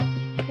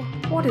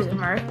What is it,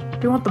 Mary? Do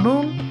you want the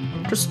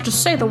moon?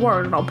 Just say the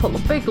word and I'll pull a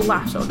big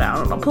lasso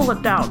down and I'll pull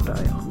it down to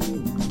you.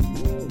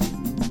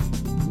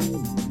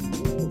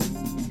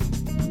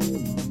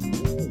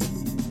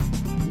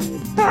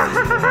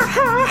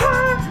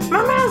 My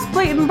mouth's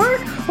bleeding,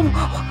 Bert.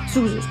 Oh,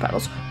 Zuzu's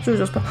petals.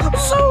 Zuzu's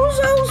petals!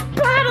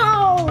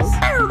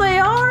 There they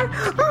are!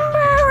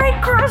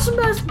 Merry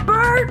Christmas,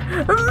 Bert!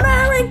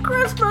 Merry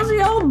Christmas,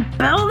 you old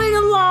belting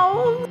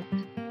alone!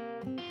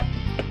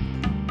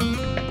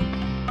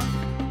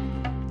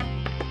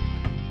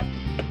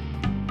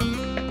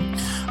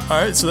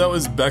 Alright, so that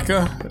was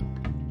Becca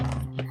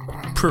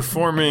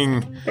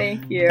performing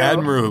Thank you.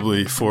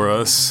 admirably for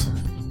us.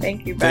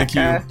 Thank you, Becca.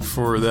 Thank you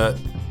for that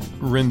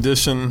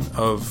rendition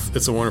of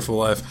It's a Wonderful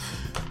Life.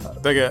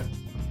 Becca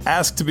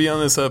asked to be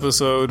on this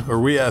episode, or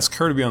we asked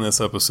her to be on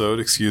this episode,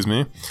 excuse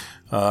me.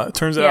 It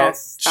turns out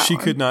she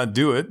could not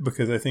do it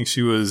because I think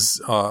she was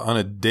on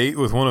a date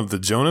with one of the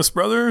Jonas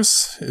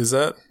Brothers. Is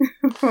that?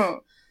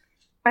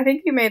 I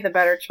think you made the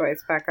better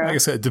choice, Becca. I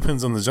guess it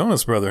depends on the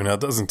Jonas Brother now,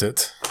 doesn't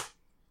it?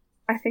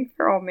 I think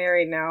they're all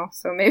married now,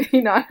 so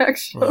maybe not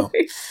actually. Well,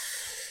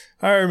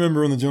 I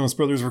remember when the Jonas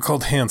Brothers were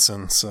called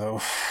Hanson,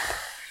 so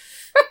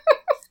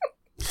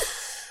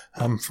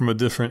I'm from a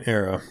different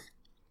era.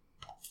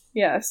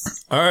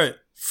 Yes. All right.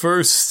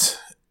 First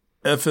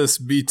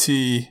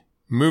FSBT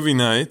movie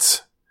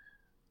night,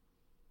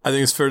 I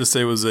think it's fair to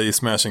say, was a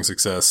smashing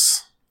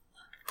success.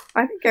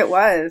 I think it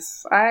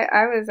was.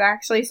 I was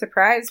actually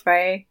surprised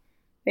by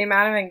the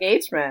amount of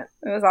engagement.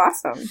 It was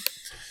awesome.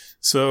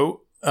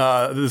 So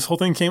this whole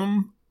thing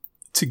came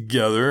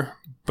together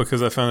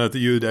because I found out that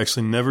you had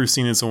actually never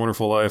seen It's a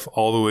Wonderful Life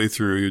all the way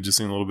through. You had just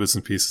seen little bits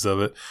and pieces of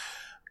it.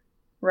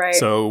 Right.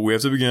 So we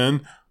have to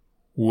begin.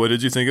 What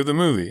did you think of the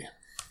movie?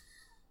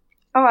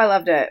 Oh, I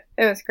loved it.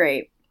 It was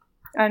great.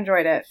 I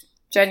enjoyed it.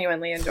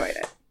 Genuinely enjoyed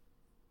it.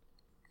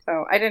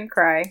 So I didn't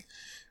cry,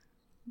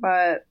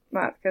 but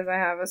not because I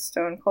have a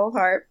stone cold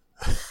heart.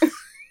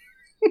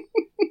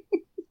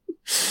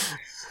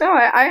 No,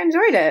 I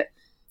enjoyed it.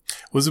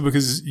 Was it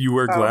because you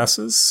wear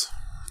glasses?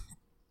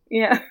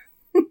 Yeah.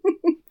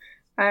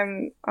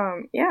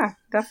 Yeah,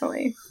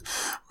 definitely.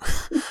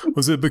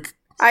 Was it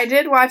I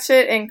did watch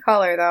it in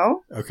color,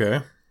 though. Okay.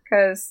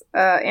 Because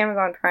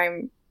Amazon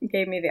Prime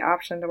gave me the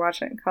option to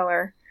watch it in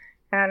color.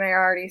 And I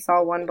already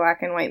saw one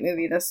black and white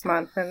movie this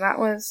month, and that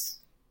was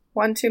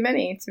one too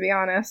many, to be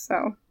honest,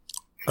 so.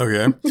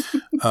 Okay.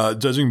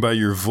 Judging by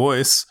your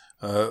voice,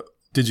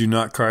 did you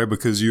not cry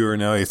because you are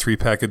now a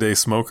 3-pack-a-day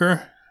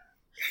smoker?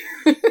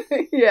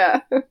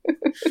 Yeah.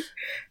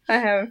 I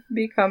have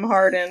become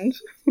hardened.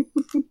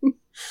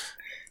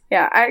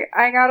 Yeah,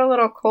 I got a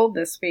little cold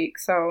this week,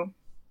 so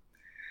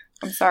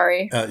I'm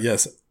sorry.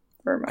 Yes.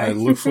 For my I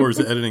look forward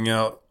to editing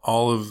out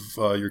all of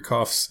your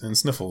coughs and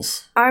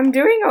sniffles. I'm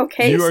doing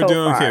okay. You are so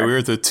doing far. okay. We're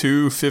at the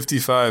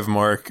 2:55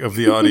 mark of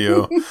the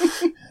audio.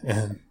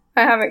 And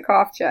I haven't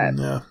coughed yet.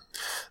 yeah,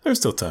 there's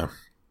still time.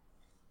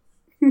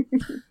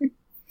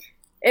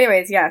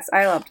 Anyways, yes,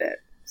 I loved it.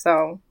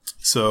 So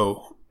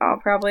I'll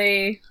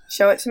probably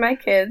show it to my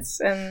kids,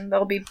 and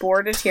they'll be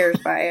bored to tears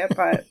by it,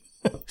 but...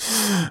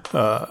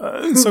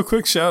 So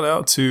quick shout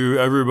out to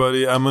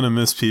everybody. I'm going to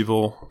miss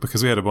people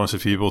because we had a bunch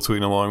of people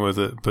tweeting along with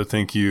it, but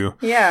thank you.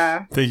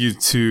 Yeah. Thank you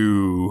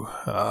to,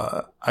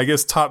 I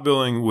guess top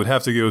billing would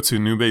have to go to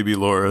new baby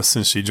Laura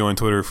since she joined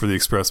Twitter for the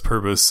express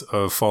purpose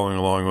of following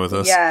along with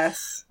us.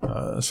 Yes.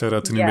 Shout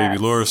out to new baby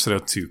Laura. Shout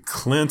out to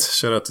Clint.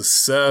 Shout out to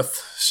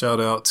Seth. Shout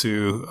out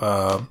to,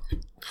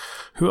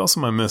 who else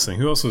am I missing?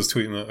 Who else was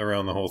tweeting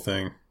around the whole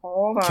thing?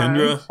 Hold on.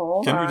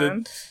 Kendra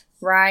did.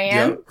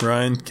 Ryan. Yep,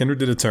 Ryan. Kendra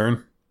did a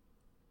turn.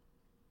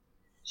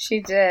 She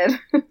did.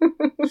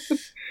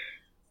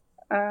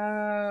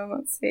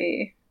 Let's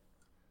see.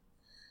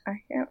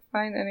 I can't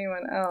find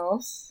anyone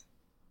else.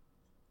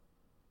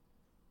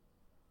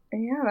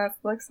 Yeah, that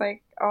looks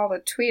like all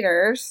the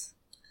tweeters.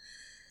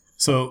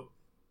 So,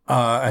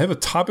 I have a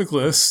topic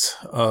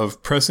list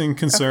of pressing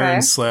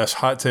concerns /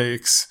 hot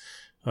takes,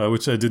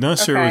 which I did not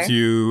share with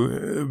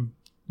you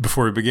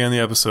before we began the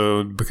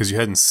episode because you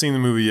hadn't seen the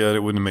movie yet. It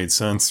wouldn't have made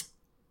sense.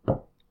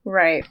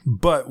 Right.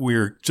 But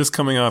we're just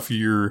coming off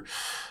your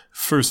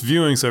first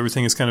viewing, so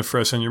everything is kind of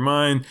fresh on your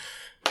mind.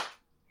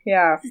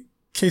 Yeah.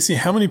 Casey,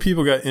 how many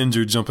people got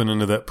injured jumping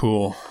into that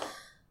pool?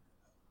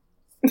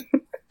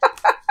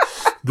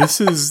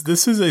 This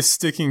is a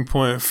sticking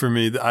point for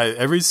me.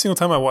 Every single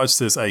time I watch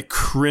this, I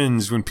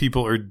cringe when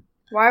people are...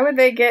 Why would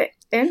they get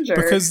injured?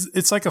 Because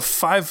it's like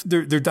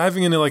they're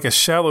diving into like a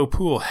shallow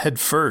pool head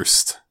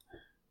first.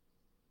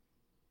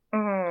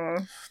 Oh,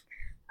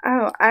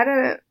 I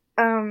didn't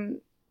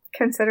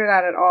consider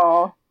that at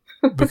all.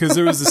 Because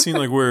there was the scene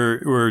like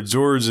where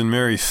George and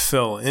Mary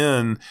fell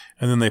in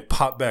and then they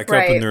pop back up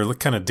and they're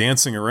kind of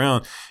dancing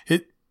around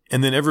it.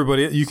 And then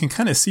everybody, you can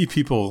kind of see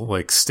people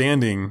like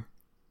standing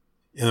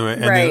in the way,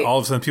 and then all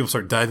of a sudden people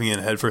start diving in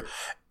head for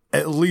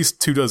at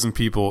least 24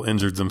 people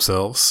injured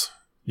themselves.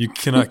 You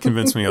cannot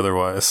convince me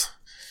otherwise.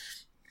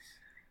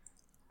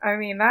 I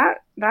mean,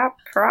 that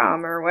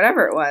prom or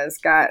whatever it was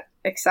got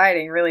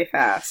exciting really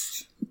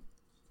fast.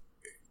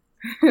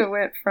 It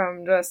went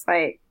from just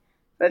like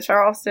the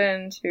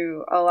Charleston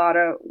to a lot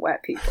of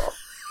wet people.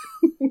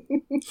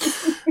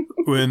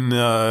 When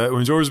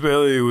George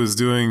Bailey was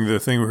doing the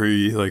thing where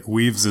he like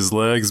weaves his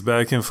legs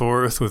back and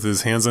forth with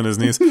his hands on his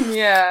knees,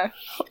 Yeah.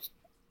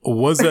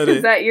 was that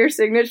Is that your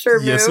signature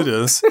move? Yes, it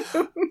is.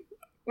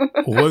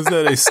 Was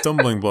that a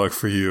stumbling block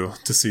for you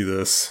to see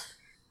this?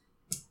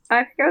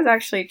 I think I was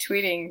actually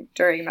tweeting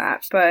during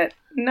that, but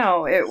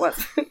no, it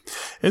wasn't.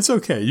 It's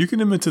okay. You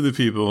can admit to the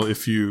people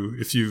if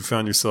you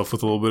found yourself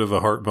with a little bit of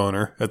a heart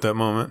boner at that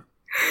moment.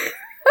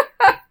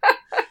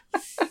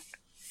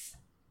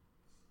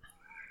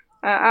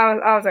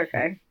 I was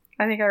okay.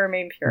 I think I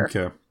remained pure.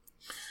 Okay.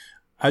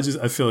 I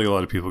feel like a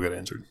lot of people get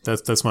injured.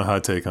 That's my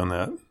hot take on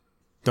that.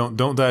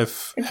 Don't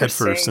dive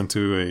headfirst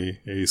into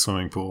a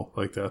swimming pool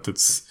like that.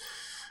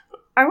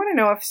 I want to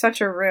know if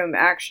such a room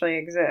actually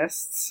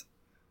exists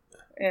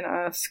in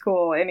a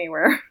school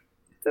anywhere.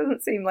 It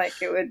doesn't seem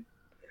like it would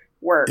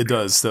work. It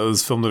does. That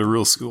was filmed at a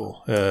real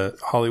school,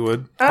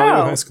 Hollywood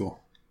High School.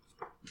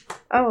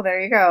 Oh, there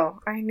you go.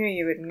 I knew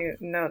you would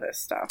know this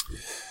stuff.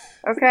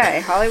 Okay,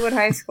 Hollywood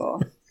High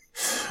School.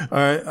 All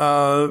right.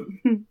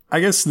 I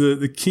guess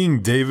the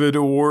King David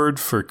Award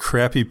for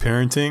crappy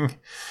parenting.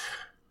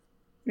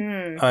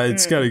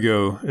 It's got to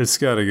go. It's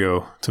got to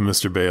go to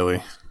Mr.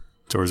 Bailey,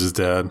 George's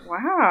dad.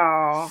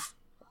 Wow.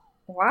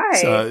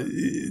 Why?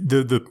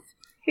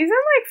 He's in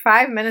like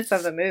 5 minutes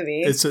of the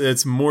movie.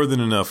 It's more than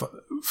enough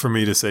for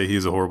me to say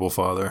he's a horrible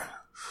father.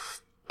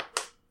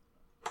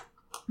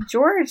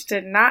 George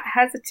did not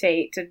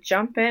hesitate to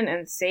jump in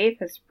and save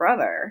his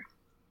brother.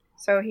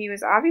 So he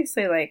was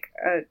obviously like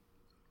a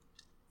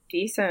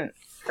decent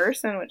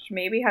person, which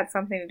maybe had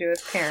something to do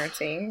with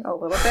parenting a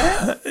little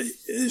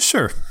bit.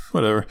 Sure,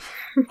 whatever.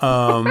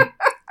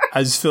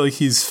 I just feel like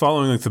he's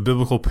following like the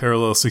biblical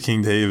parallels to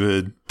King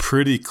David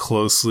pretty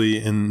closely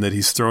in that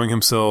he's throwing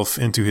himself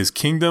into his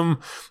kingdom,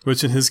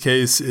 which in his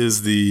case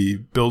is the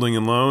building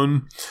and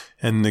loan,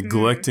 and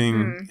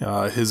neglecting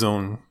his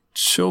own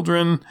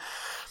children,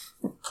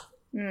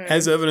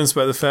 as evidenced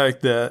by the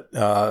fact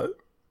that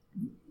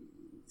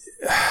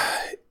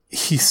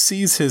he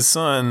sees his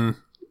son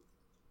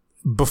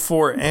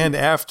before and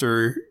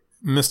after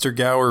Mr.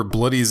 Gower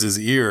bloodies his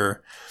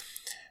ear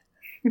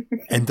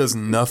and does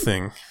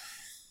nothing.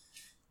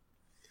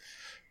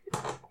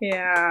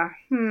 Yeah.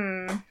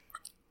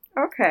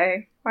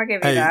 Okay. I'll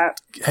give you that.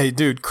 Hey,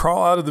 dude,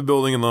 crawl out of the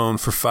building alone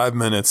for 5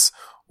 minutes,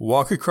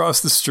 walk across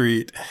the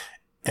street,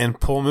 and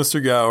pull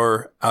Mr.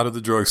 Gower out of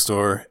the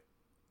drugstore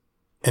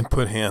and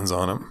put hands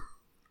on him.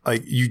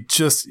 Like,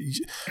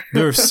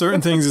 there are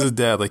certain things as a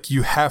dad, like,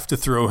 you have to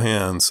throw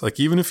hands. Like,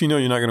 even if you know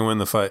you're not going to win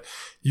the fight,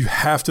 you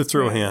have to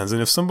throw hands.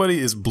 And if somebody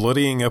is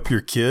bloodying up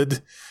your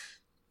kid...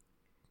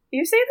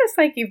 You say this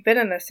like you've been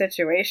in this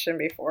situation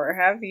before.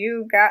 Have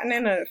you gotten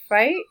in a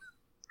fight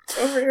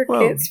over your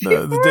kids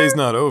before? The day's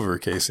not over,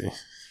 Casey.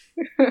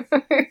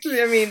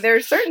 I mean,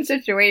 there's certain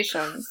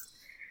situations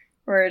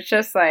where it's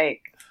just, like,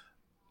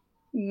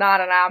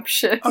 not an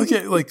option.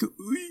 Okay, like,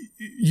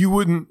 you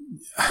wouldn't...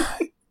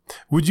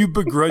 Would you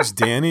begrudge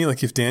Danny,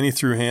 like if Danny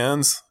threw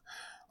hands,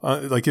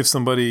 like if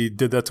somebody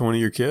did that to one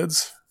of your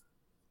kids?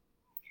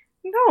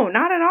 No,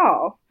 not at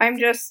all. I'm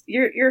just,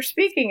 you're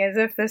speaking as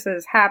if this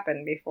has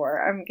happened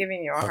before. I'm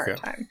giving you a hard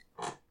time.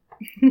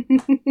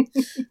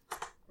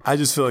 I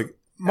just feel like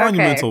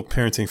monumental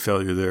parenting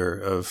failure there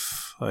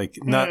of like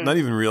not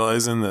even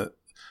realizing that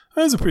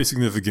that's a pretty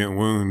significant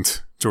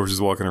wound George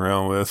is walking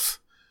around with.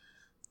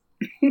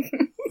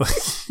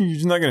 Like,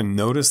 you're not going to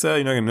notice that.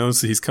 You're not going to notice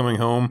that he's coming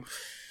home.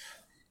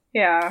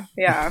 Yeah.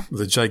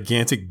 With a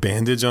gigantic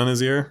bandage on his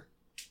ear.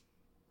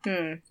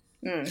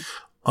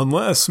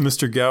 Unless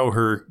Mr.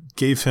 Gower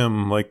gave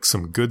him like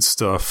some good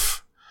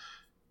stuff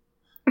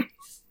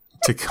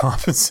to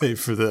compensate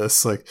for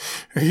this. Like,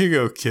 here you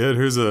go, kid.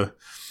 Here's a.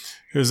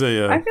 I feel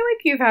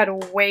like you've had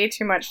way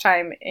too much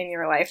time in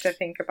your life to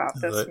think about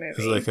this movie.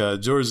 It's like,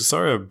 George,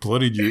 sorry I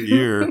bloodied your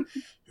ear.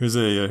 Here's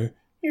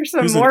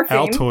some morphine.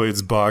 An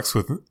Altoids box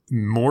with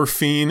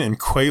morphine and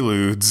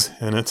Quaaludes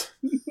in it.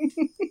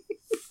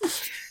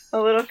 A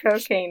little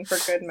cocaine for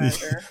good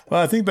measure.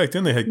 Well, I think back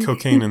then they had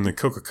cocaine in the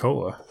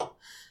Coca-Cola.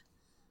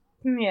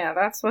 Yeah,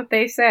 that's what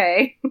they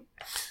say.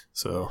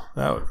 So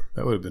that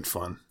would have been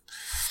fun.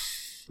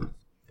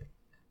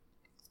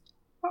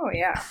 Oh,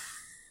 yeah.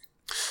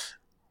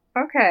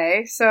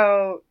 Okay,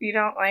 so you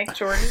don't like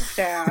George's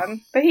dad,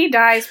 but he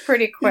dies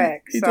pretty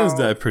quick. He does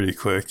die pretty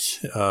quick.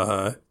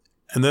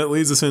 And that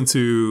leads us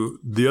into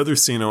the other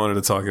scene I wanted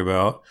to talk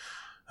about.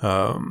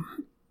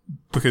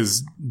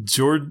 Because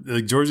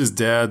George's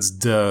dad's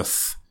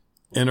death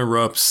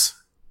interrupts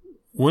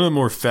one of the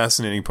more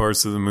fascinating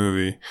parts of the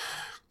movie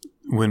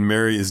when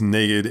Mary is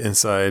naked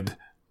inside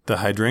the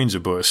hydrangea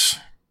bush.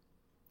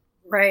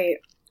 Right.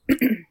 Yeah.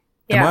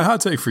 And my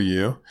hot take for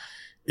you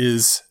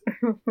is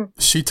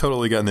she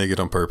totally got naked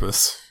on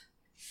purpose.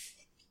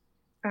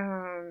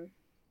 I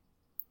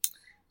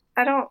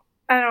don't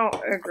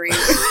agree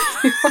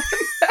with you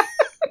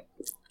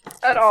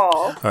at all.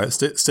 All right,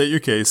 state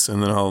your case,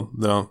 and then I'll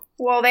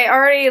Well, they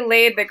already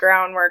laid the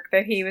groundwork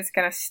that he was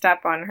going to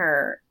step on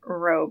her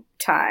robe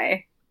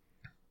tie.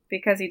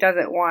 Because he does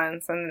it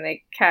once, and then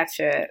they catch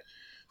it.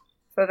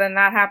 So then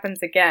that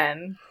happens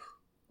again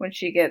when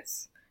she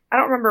gets... I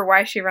don't remember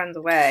why she runs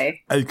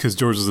away. Because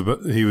George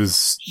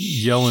was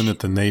yelling at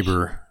the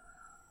neighbor.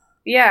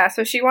 Yeah,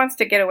 so she wants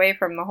to get away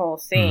from the whole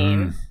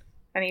scene,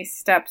 and he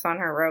steps on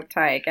her rope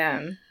tie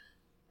again.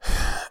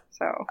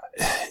 So,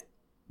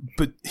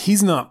 but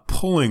he's not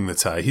pulling the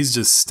tie; he's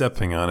just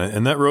stepping on it,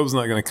 and that rope's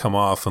not going to come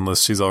off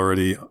unless she's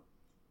already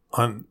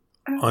undone.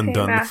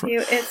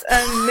 Matthew, it's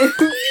a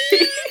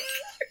movie.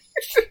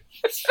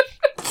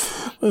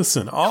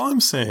 Listen, all I'm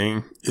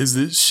saying is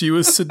that she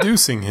was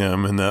seducing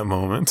him in that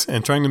moment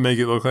and trying to make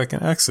it look like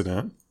an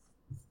accident.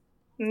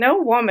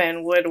 No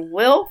woman would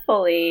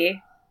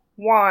willfully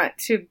want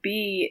to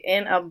be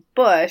in a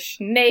bush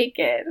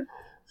naked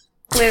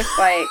with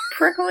like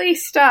prickly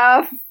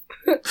stuff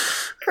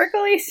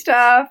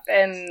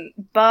and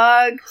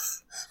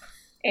bugs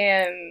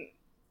and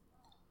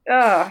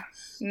no.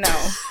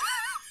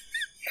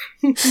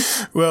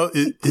 Well,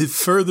 it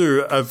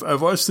further.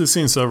 I've watched this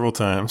scene several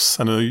times.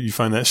 I know you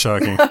find that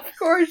shocking. Of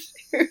course.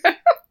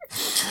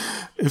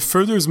 It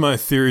furthers my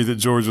theory that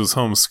George was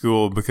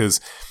homeschooled because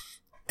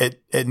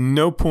at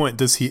no point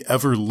does he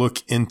ever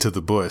look into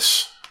the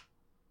bush.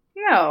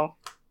 No.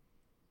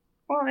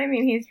 Well, I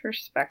mean, he's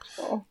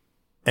respectful.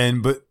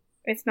 But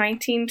it's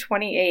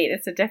 1928.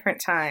 It's a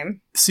different time.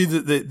 See,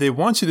 they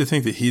want you to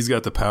think that he's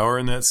got the power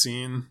in that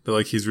scene. That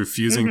like he's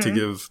refusing to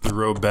give the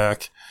robe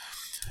back.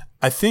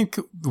 I think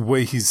the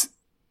way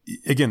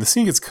again, the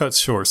scene gets cut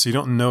short, so you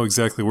don't know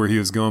exactly where he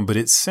was going, but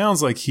it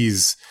sounds like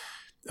he's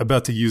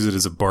about to use it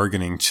as a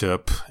bargaining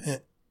chip.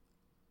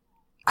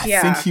 I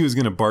think he was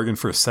going to bargain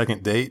for a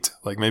second date.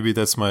 Like maybe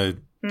that's my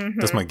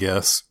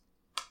guess.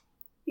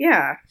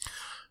 Yeah.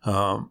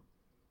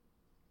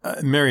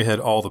 Mary had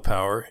all the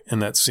power in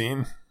that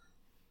scene.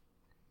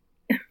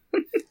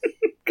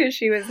 Because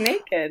she was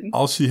naked.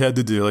 All she had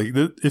to do, like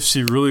if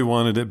she really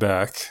wanted it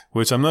back,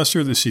 which I'm not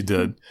sure that she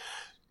did,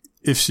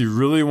 if she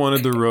really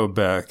wanted the robe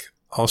back,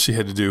 all she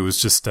had to do was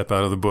just step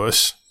out of the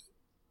bush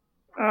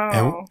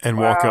and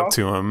walk up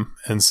to him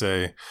and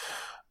say,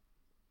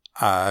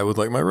 "I would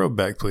like my robe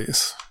back,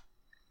 please."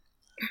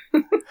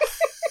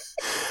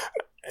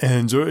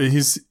 And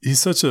he's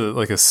such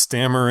a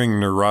stammering,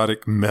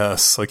 neurotic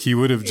mess. Like he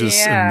would have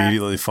just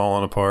immediately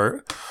fallen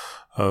apart.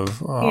 I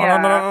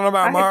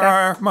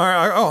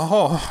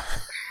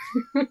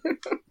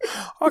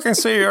can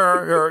see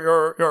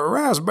your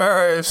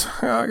raspberries.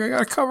 I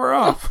gotta cover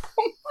up.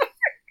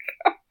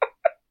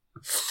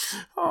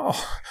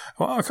 Oh,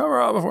 well, I'll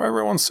cover up before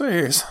everyone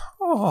sees.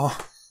 Oh,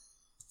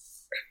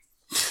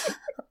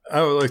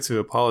 I would like to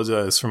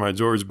apologize for my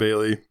George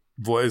Bailey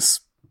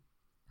voice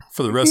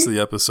for the rest of the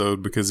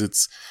episode because it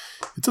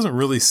doesn't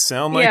really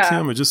sound like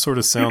him. It just sort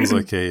of sounds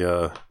like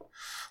a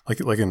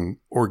like an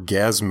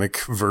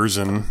orgasmic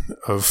version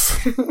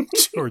of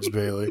George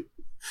Bailey.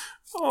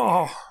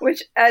 Oh.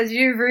 Which, as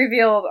you've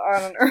revealed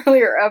on an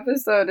earlier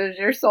episode, is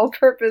your sole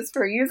purpose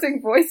for using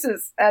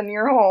voices in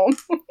your home.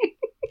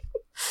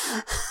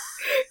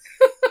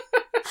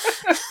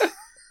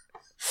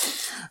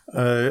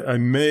 I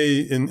may,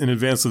 in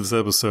advance of this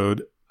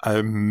episode,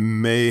 I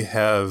may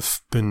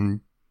have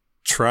been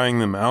trying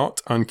them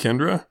out on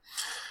Kendra.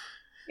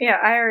 Yeah,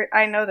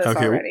 I know this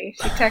already.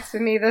 She texted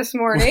me this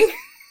morning.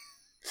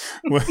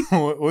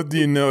 What do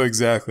you know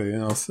exactly?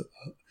 And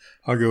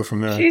I'll go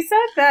from there. She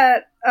said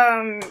that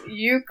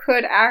you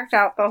could act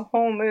out the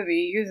whole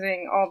movie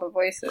using all the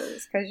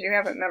voices because you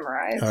have it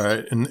memorized. All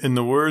right. In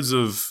the words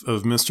of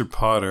Mr.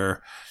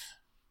 Potter,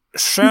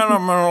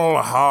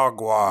 sentimental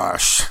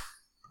hogwash.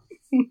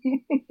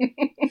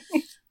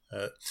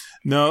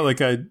 No, like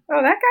Oh,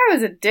 that guy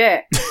was a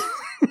dick.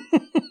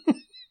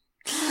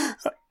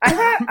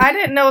 I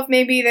didn't know if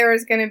maybe there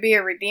was going to be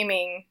a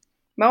redeeming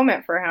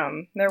moment for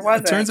him. There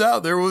wasn't. It turns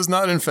out there was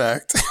not, in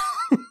fact.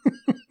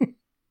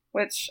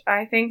 Which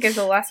I think is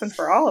a lesson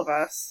for all of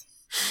us.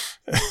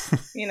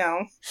 You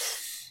know.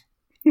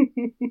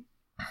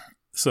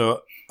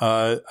 So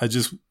I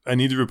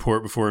need to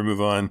report before we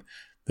move on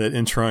that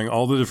in trying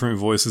all the different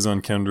voices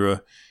on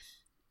Kendra,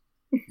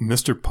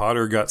 Mr.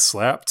 Potter got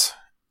slapped.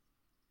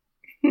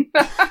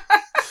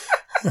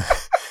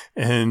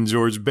 And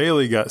George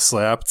Bailey got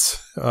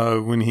slapped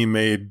when he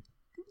made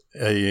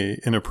a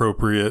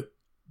inappropriate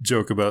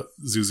joke about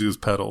Zuzu's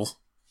pedal.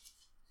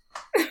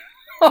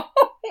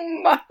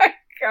 Oh my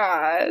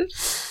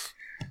gosh.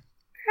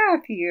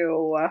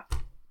 Matthew.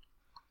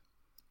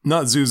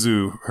 Not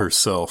Zuzu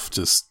herself,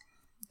 just...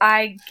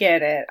 I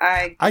get it.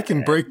 I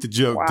can break the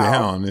joke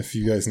down if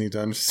you guys need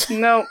to understand.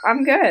 No,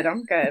 I'm good.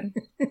 I'm good.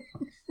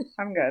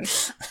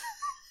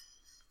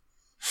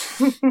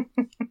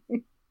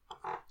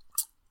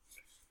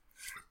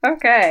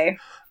 Okay.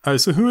 All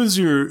right, so who is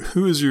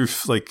your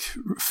like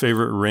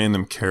favorite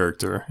random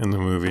character in the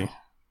movie,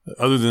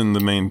 other than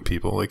the main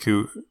people? Like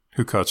who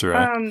caught your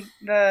eye?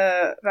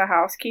 The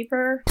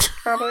housekeeper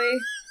probably.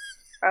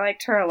 I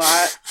liked her a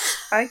lot.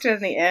 I liked her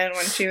in the end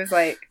when she was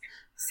like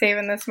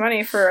saving this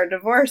money for a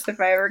divorce if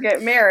I ever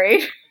get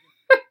married.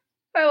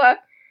 I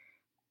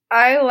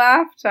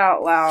laughed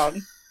out loud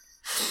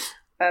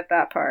at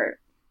that part.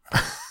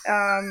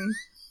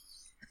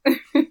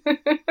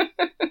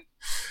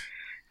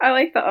 I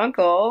like the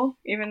uncle,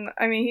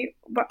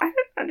 but I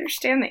didn't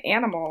understand the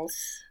animals.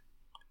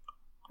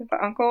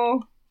 The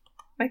uncle,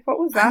 like, what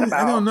was that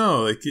about? I don't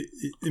know. Like,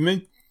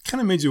 it kind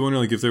of made you wonder,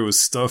 like, if there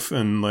was stuff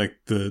in, like,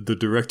 the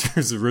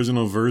director's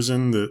original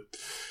version that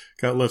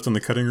got left on the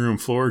cutting room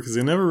floor, because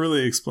they never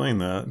really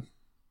explained that.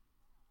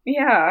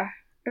 Yeah,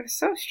 it was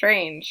so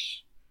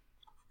strange.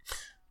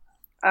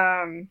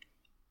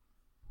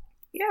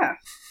 Yeah.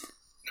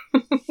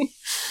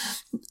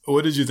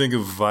 What did you think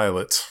of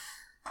Violet?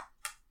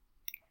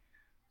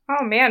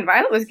 Oh man,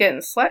 Violet was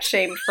getting slut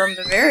shamed from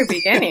the very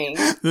beginning.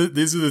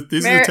 These are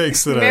the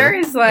takes that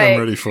I'm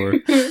ready for.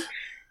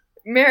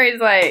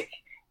 Mary's like,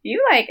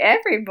 you like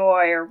every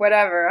boy or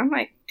whatever. I'm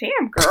like,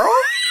 damn girl.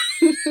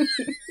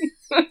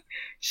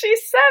 She's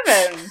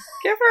 7.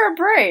 Give her a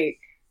break.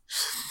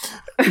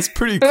 It's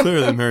pretty clear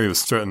that Mary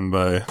was threatened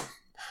by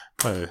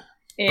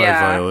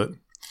Violet.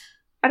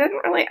 I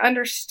didn't really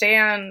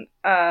understand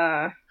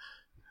why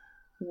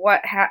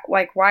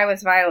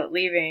was Violet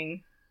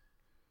leaving?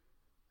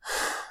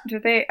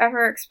 Did they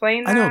ever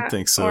explain that? I don't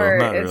think so. Or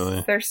not is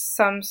really. There's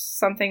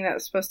something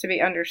that's supposed to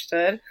be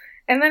understood.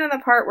 And then in the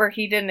part where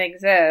he didn't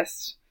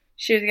exist,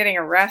 she was getting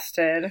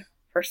arrested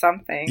for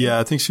something. Yeah,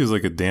 I think she was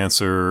like a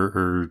dancer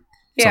or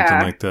something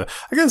like that.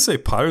 I gotta say,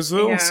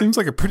 Pottersville seems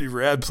like a pretty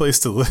rad place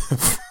to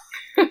live.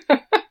 It's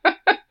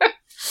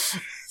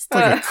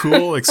like a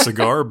cool like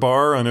cigar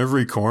bar on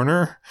every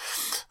corner.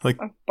 Like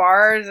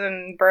bars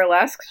and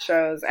burlesque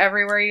shows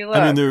everywhere you look.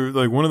 I mean, they're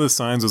like one of the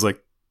signs was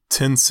like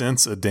 10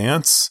 cents a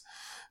dance.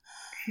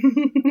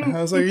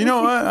 I was like, you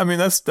know what? I mean,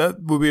 that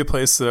would be a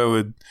place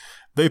that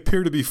they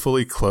appear to be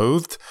fully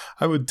clothed.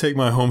 I would take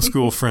my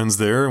homeschool friends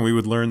there and we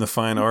would learn the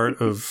fine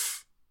art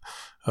of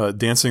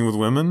dancing with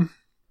women.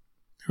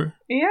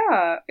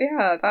 Yeah,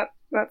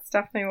 that's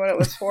definitely what it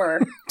was for.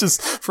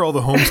 Just for all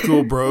the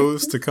homeschool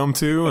bros to come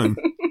to and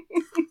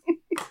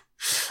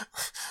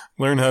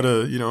learn how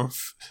to,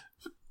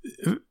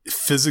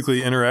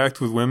 physically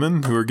interact with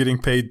women who are getting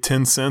paid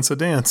 10 cents a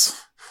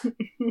dance.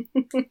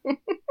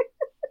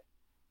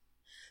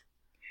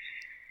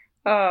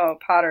 Oh,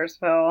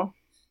 Pottersville.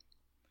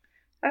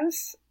 I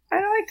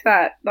liked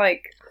that.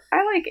 Like,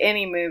 I like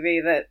any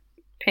movie that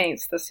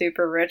paints the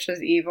super rich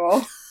as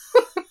evil.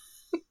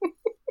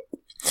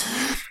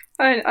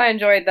 I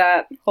enjoyed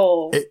that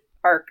whole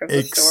arc of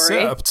the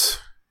story.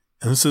 Except,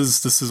 and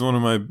this is one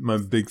of my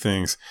big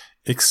things,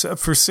 except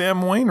for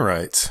Sam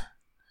Wainwright.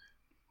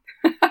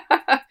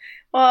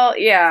 Well,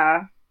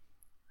 yeah.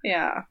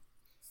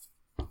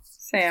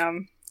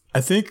 Sam.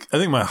 I think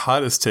my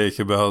hottest take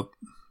about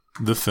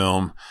the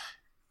film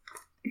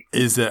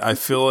is that I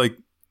feel like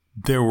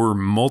there were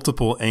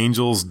multiple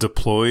angels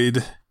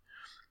deployed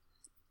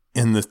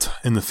in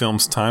the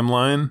film's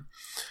timeline.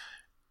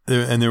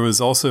 There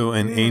was also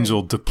an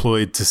angel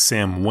deployed to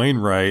Sam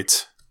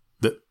Wainwright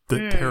that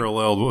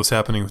paralleled what was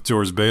happening with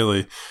George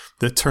Bailey,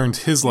 that turned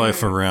his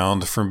life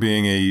around from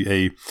being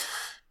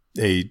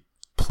a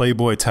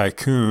playboy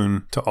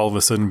tycoon to all of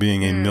a sudden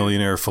being a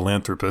millionaire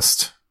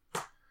philanthropist.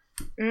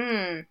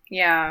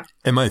 Yeah.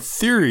 And my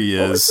theory is,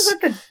 what was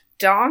with the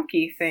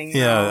donkey thing?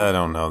 Yeah, though? I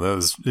don't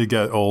know. It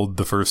got old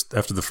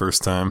after the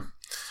first time.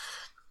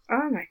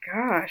 Oh my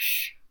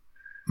gosh.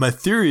 My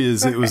theory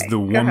is it was the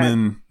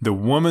woman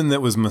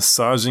that was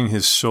massaging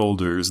his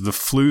shoulders, the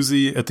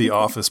floozy at the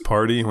office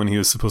party when he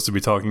was supposed to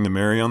be talking to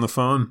Mary on the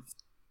phone.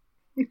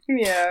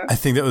 Yeah. I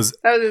think that was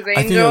his angel.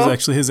 I think that was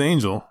actually his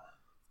angel.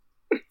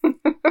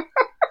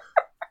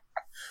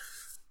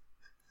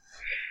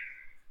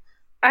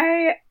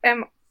 I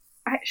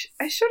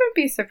shouldn't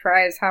be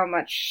surprised how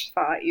much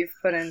thought you've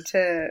put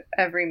into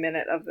every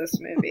minute of this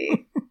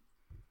movie.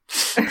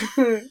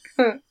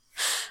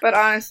 But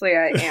honestly,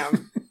 I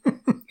am.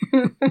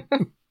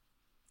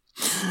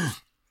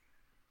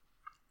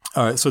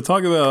 All right, so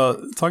talk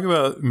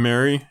about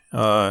Mary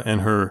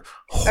and her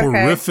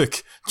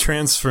horrific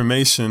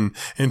transformation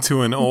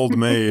into an old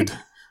maid.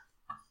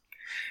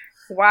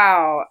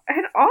 Wow.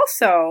 And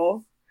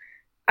also,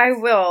 I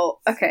will.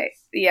 Okay,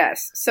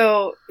 yes.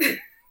 So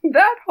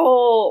that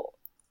whole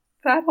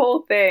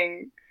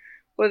thing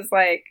was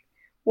like,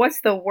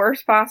 what's the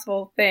worst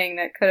possible thing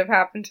that could have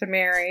happened to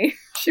Mary?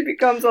 She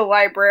becomes a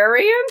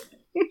librarian?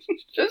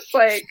 Just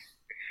like,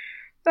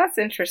 that's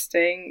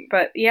interesting.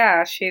 But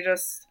yeah, she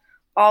just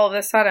all of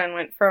a sudden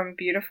went from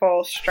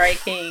beautiful,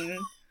 striking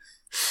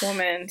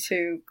woman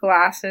to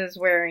glasses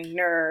wearing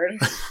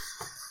nerd.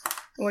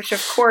 Which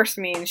of course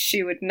means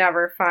she would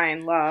never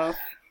find love.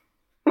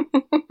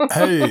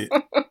 Hey,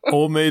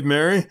 old maid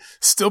Mary,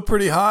 still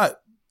pretty hot.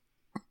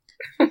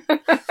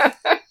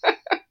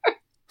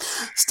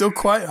 Still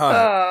quite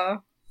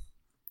hot.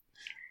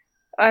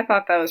 I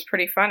thought that was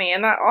pretty funny.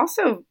 And that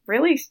also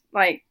really,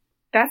 like,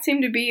 that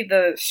seemed to be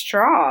the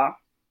straw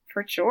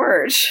for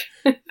George.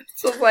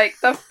 So,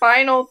 like, the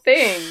final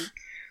thing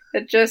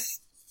that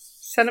just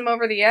sent him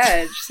over the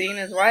edge, seeing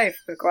his wife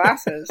with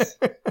glasses.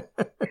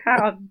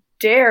 How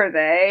dare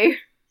they?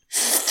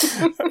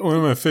 One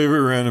of my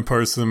favorite random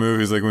parts of the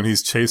movie is like when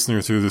he's chasing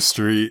her through the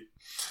street,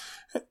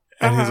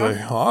 and he's like,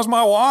 "Oh, that's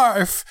my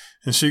wife,"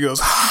 and she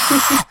goes,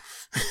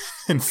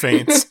 and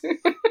faints.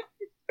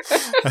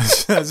 I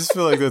just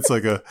feel like that's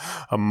like a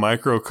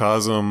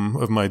microcosm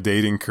of my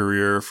dating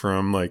career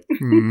from like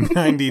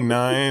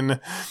 99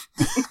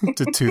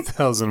 to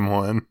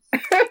 2001.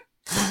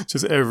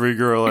 Just every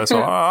girl I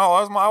saw, "Oh,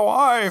 that's my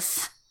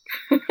wife."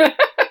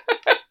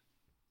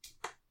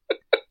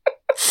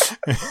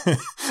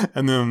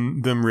 And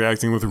then them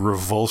reacting with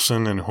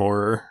revulsion and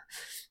horror.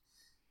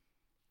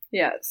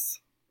 Yes.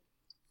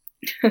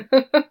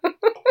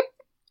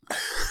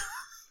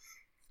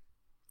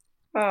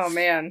 Oh,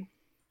 man.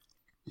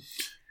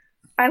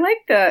 I like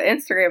the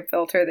Instagram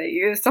filter they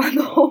used on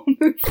the whole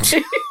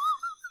movie.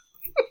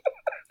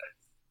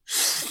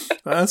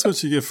 That's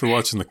what you get for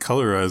watching the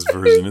colorized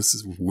version. This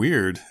is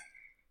weird.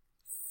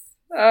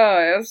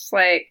 Oh, it's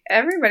like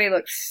everybody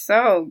looks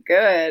so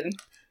good.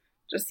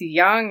 Just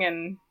young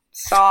and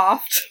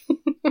soft.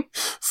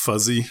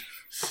 Fuzzy.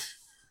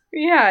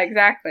 Yeah,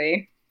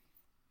 exactly.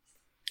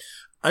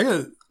 I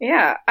don't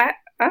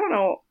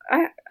know.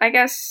 I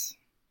guess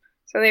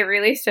so they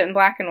released it in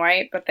black and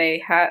white, but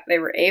they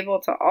were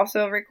able to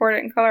also record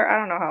it in color. I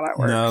don't know how that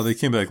works. No, they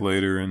came back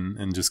later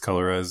and just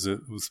colorized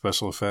it with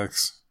special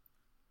effects.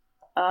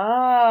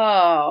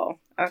 Oh,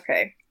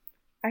 okay.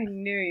 I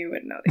knew you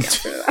would know the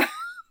answer to that.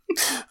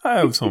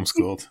 I was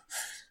homeschooled.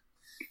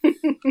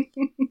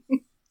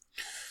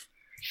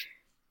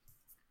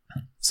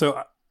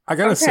 So I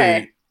gotta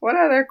say, what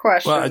other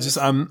questions?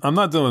 Well, I'm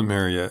not done with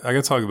Mary yet. I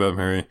gotta talk about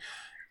Mary.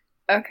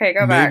 Okay,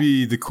 go back.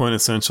 Maybe the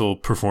quintessential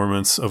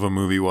performance of a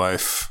movie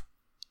wife.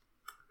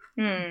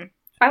 I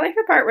like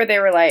the part where they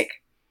were like,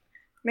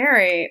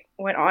 Mary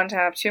went on to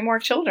have 2 more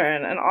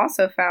children and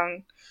also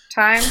found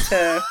time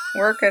to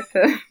work at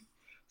the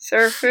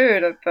serve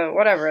food at the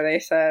whatever they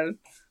said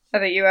at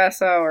the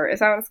USO, or is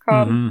that what it's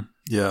called? Mm-hmm.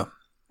 Yeah.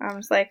 I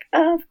was like,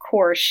 of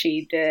course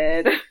she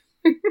did.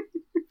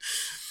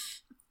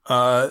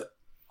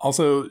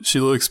 Also, she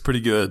looks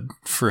pretty good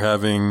for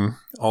having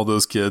all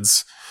those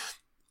kids.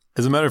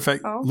 As a matter of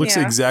fact, looks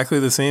exactly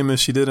the same as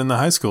she did in the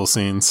high school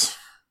scenes.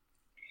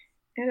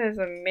 It is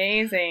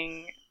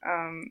amazing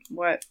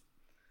what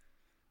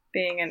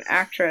being an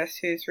actress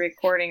who's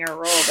recording a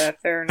role that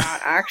they're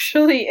not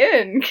actually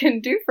in can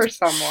do for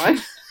someone.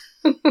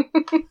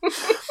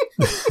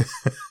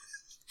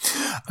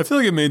 I feel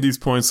like I made these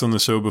points on the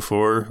show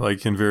before,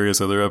 like in various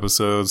other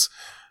episodes.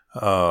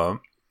 But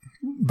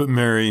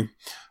Mary,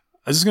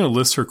 I'm just going to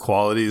list her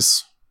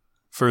qualities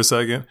for a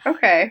second.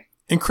 Okay.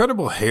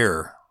 Incredible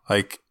hair.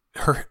 Like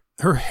her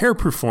hair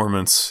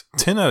performance,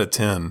 10 out of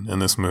 10 in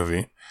this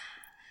movie.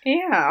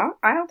 Yeah,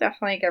 I'll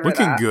definitely give her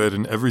Looking that. good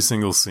in every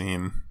single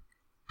scene.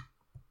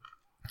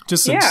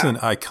 Just an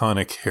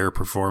iconic hair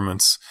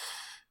performance.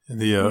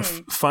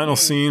 The final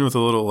scene with a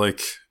little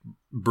like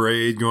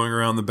braid going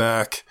around the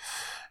back,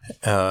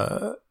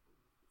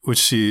 which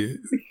she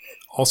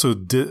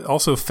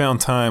also found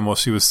time while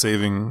she was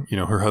saving,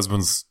 her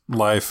husband's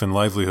life and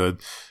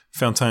livelihood.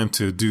 Found time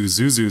to do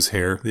Zuzu's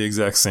hair the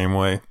exact same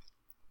way.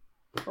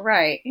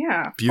 Right.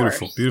 Yeah.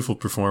 Beautiful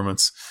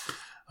performance.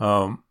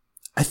 I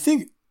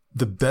think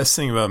the best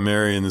thing about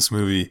Mary in this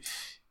movie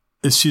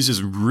is she's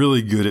just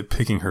really good at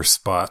picking her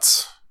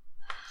spots.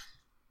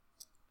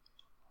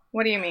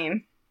 What do you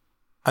mean?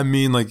 I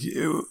mean, like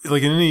in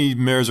any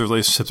marriage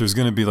relationship, there's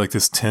going to be like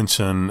this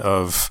tension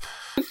of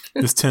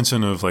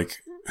like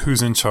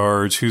who's in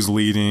charge, who's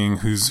leading,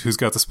 who's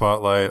got the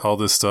spotlight, all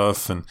this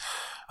stuff, and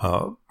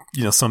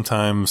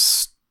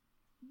sometimes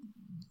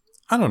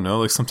I don't know,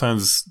 like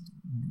sometimes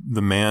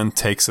the man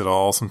takes it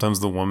all, sometimes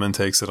the woman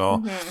takes it all.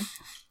 Mm-hmm.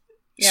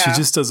 Yeah. She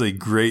just does a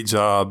great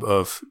job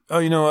of, oh,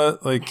 you know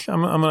what? Like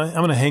I'm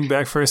gonna hang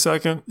back for a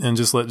second and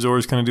just let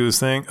George kind of do his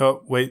thing.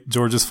 Oh, wait,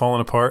 George is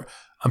falling apart.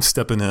 I'm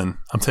stepping in.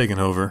 I'm taking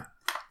over.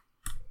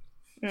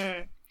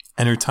 And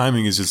her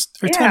timing is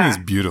timing is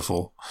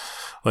beautiful.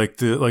 Like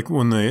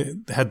when they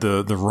had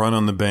the run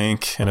on the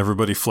bank and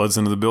everybody floods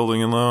into the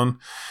building alone,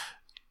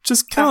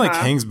 just kind of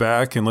like hangs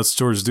back and lets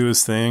George do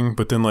his thing.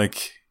 But then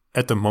like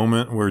at the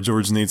moment where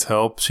George needs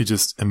help, she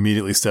just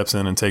immediately steps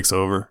in and takes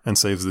over and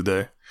saves the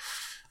day.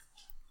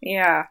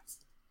 Yeah.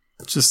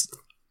 She's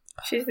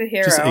the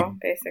hero,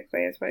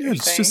 basically, is what you're saying.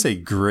 It's just a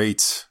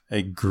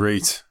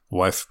great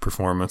wife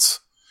performance.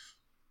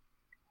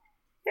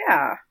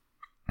 Yeah.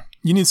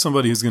 You need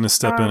somebody who's going to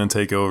step in and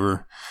take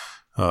over,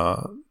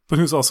 but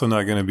who's also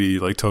not going to be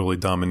like totally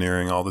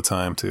domineering all the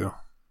time, too.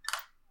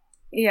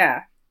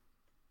 Yeah.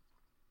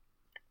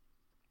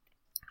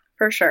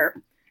 For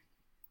sure.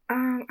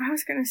 I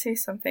was going to say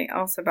something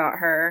else about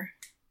her,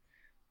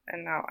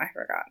 and now I've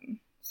forgotten,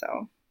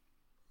 so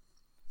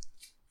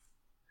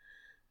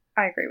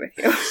I agree with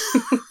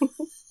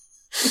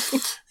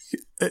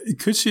you.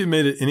 Could she have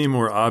made it any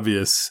more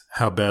obvious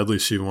how badly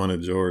she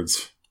wanted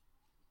George?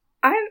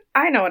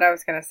 I know what I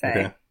was going to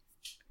say.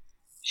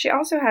 She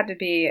also had to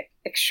be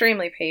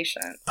extremely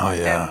patient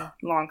and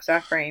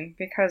long-suffering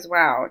because,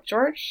 wow,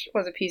 George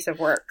was a piece of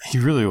work. He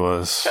really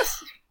was.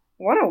 Just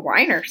what a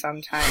whiner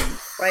sometimes.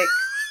 Like,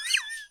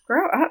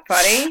 grow up,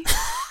 buddy.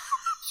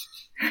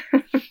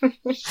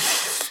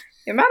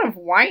 The amount of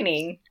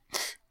whining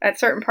at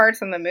certain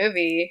parts in the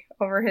movie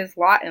over his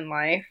lot in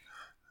life,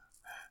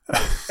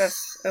 it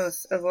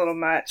was a little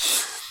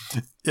much.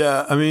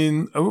 Yeah, I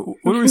mean,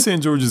 what are we saying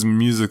George's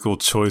musical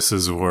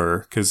choices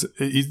were? Because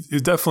he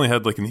definitely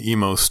had like an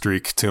emo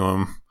streak to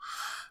him.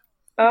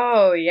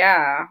 Oh,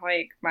 yeah.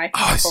 Like, My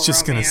Chemical I was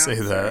just going to say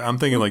that. I'm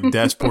thinking like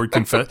Dashboard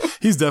Confess.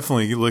 He's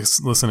definitely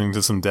listening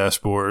to some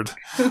Dashboard,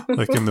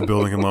 like in the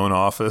building and loan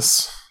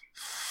office.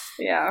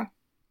 Yeah.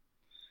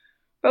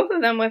 Both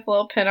of them with a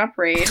little pin-up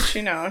rage.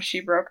 You know,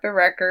 she broke the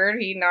record.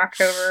 He knocked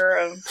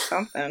over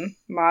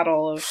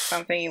model of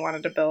something he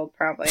wanted to build,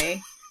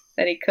 probably.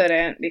 That he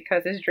couldn't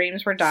because his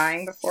dreams were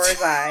dying before his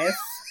eyes.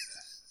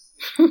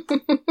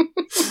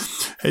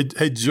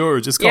 Hey,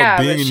 George, it's called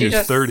being in your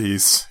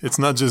 30s. It's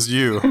not just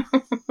you.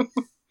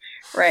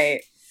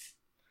 Right.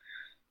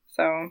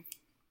 So. All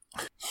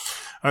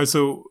right,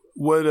 so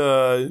what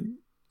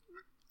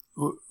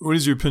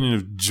is your opinion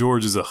of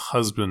George as a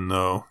husband,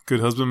 though? Good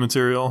husband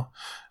material?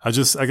 I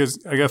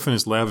got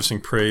finished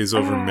lavishing praise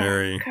over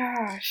Mary.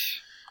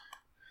 Gosh.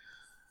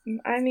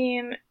 I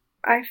mean,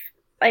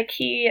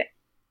 he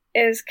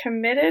is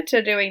committed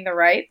to doing the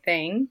right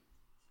thing,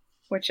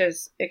 which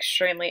is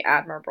extremely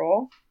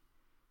admirable,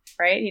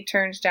 right? He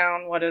turns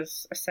down what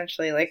is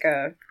essentially like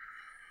a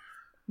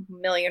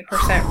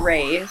 1,000,000%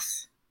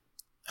 raise.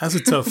 That's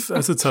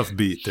a tough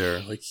beat there.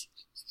 Like,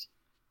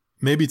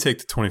 maybe take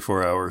the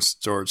 24 hours,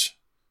 George.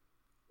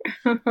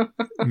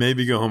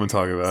 Maybe go home and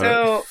talk about it.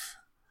 So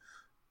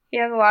he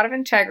has a lot of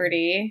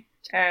integrity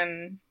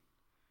and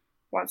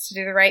wants to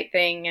do the right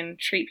thing and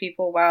treat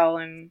people well,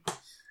 and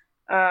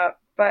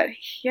but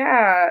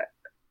yeah,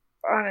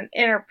 from an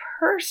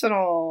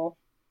interpersonal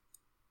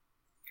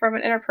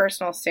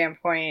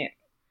standpoint,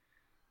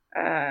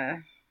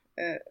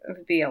 it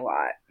would be a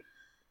lot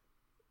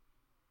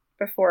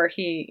before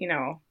he,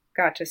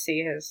 got to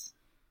see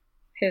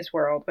his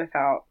world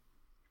without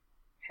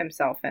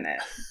himself in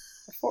it.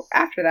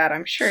 After that,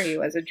 I'm sure he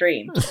was a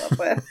dream to live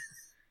with,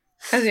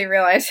 because he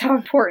realized how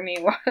important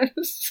he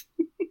was.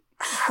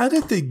 How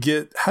did they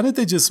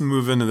just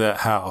move into that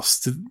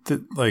house?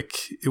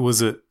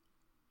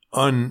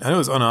 I know it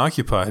was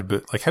unoccupied,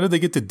 but like, how did they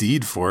get the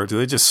deed for it? Do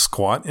they just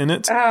squat in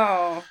it?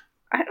 Oh,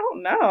 I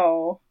don't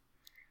know.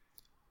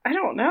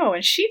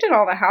 And she did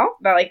all the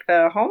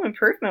home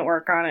improvement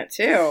work on it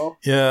too.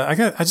 Yeah, how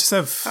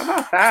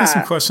about that? I have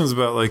some questions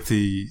about like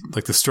the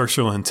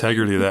structural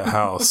integrity of that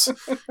house.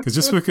 Because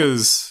just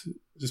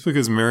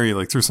because Mary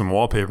like threw some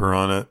wallpaper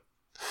on it.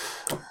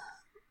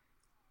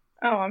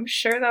 Oh, I'm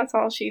sure that's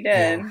all she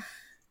did.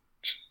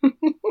 Yeah.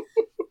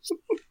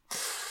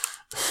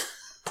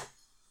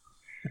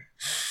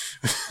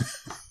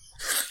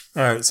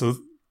 All right, so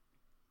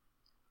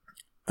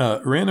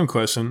random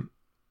question.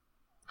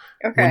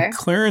 Okay. When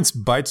Clarence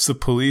bites the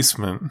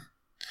policeman,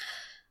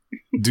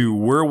 do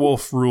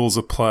werewolf rules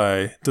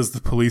apply? Does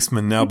the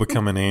policeman now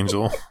become an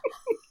angel?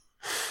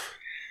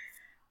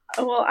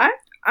 Well,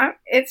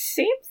 it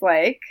seems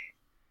like,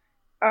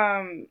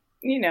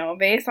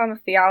 based on the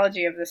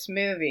theology of this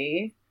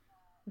movie,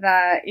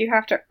 that you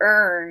have to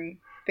earn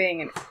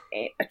being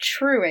a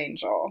true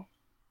angel.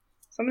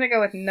 So I'm going to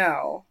go with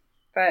no.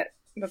 But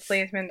the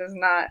policeman does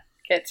not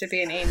get to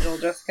be an angel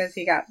just because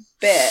he got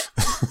bit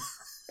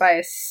by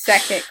a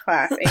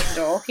second-class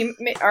angel.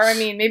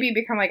 Maybe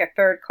become like a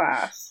third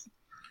class,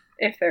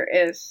 if there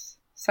is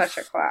such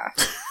a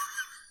class.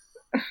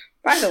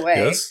 By the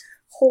way, yes?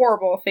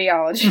 Horrible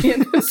theology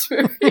in this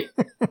movie.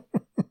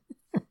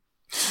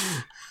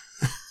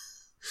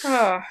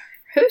 Oh,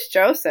 who's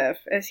Joseph?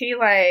 Is he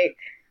like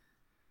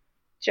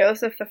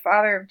Joseph, the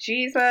father of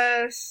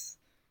Jesus?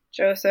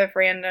 Joseph,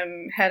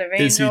 random head of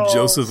angels? Is he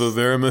Joseph of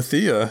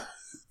Arimathea?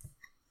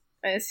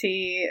 Is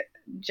he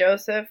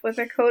Joseph with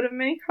a coat of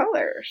many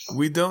colors?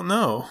 We don't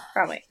know.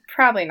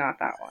 Probably not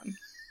that one.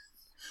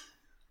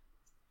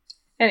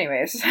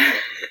 Anyways,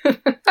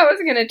 I was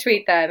going to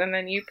tweet that, and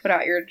then you put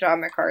out your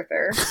John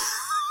MacArthur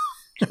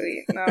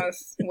tweet. That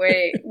was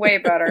way, way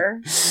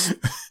better.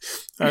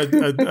 I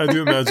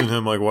do imagine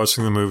him like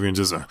watching the movie and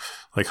just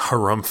like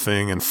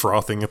harumphing and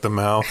frothing at the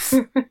mouth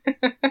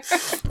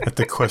at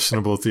the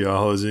questionable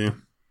theology.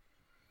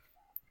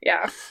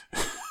 Yeah.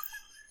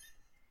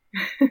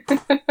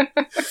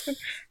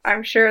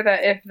 I'm sure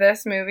that if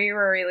this movie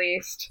were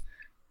released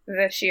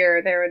this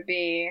year, there would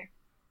be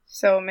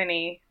so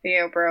many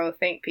Theo Bro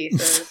think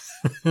pieces.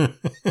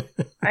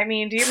 I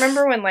mean, do you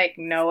remember when like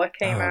Noah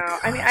came out? Gosh.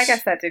 I mean, I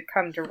guess that did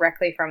come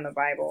directly from the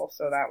Bible,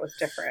 so that was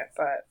different,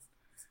 but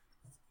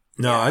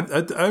no,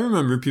 yeah. I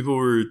remember people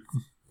were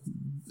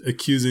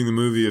accusing the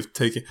movie of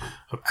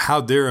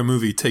how dare a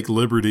movie take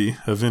liberty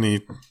of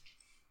any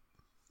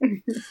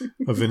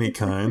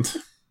kind.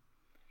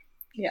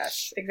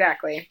 Yes,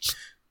 exactly.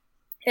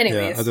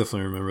 Anyways. Yeah, I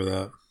definitely remember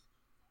that.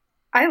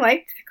 I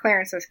liked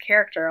Clarence's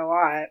character a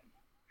lot.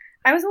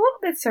 I was a little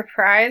bit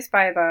surprised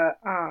by the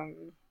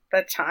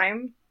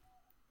time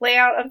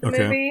layout of the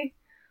movie.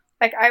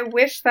 Like, I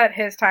wish that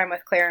his time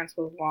with Clarence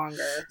was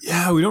longer.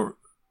 Yeah, we don't...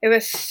 It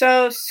was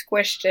so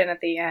squished in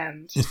at the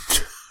end.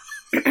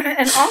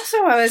 And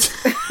also, I was...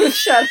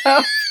 Shut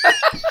up.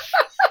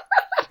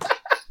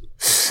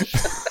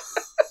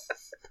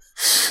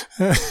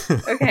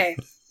 Okay.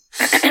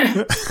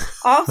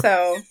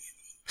 Also,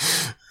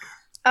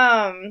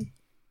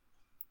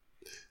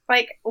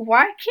 like,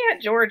 why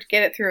can't George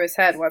get it through his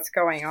head what's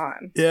going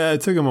on? Yeah,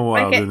 it took him a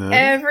while, like, didn't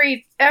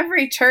it?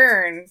 Every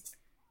turn,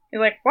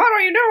 you're like, why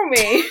don't you know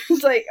me?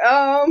 It's like,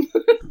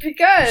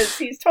 because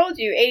he's told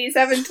you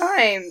 87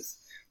 times.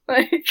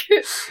 Like,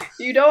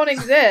 you don't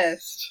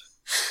exist.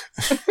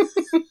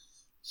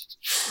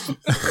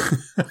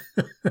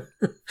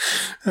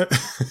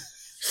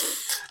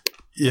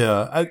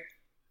 Yeah,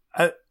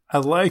 I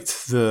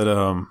liked that.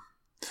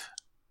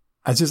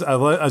 I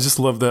just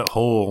love that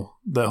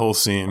whole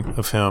scene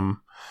of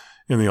him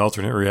in the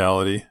alternate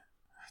reality.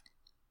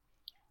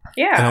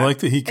 Yeah, and I like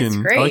that he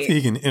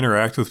can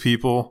interact with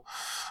people,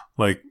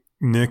 like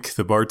Nick,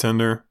 the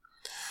bartender.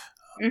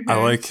 Mm-hmm. I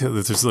like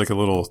that there's like a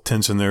little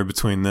tension there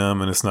between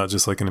them, and it's not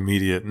just like an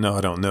immediate "no,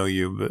 I don't know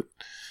you," but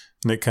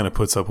Nick kind of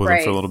puts up with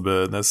him for a little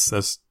bit.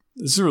 It's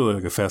really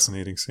like a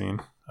fascinating scene.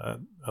 I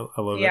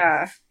love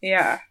it.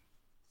 Yeah.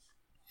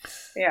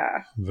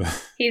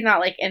 He's not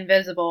like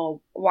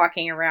invisible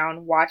walking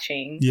around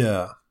watching.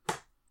 Yeah.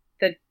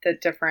 The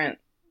different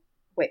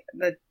way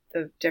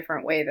the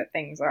different way that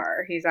things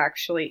are. He's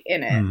actually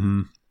in it.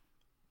 Mm-hmm.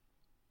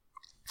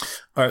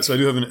 All right, so I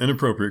do have an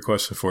inappropriate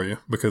question for you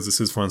because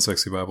this is Fun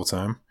Sexy Bible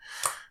time.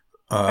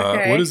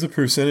 Okay. What is the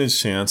percentage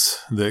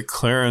chance that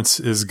Clarence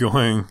is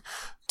going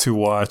to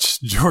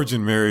watch George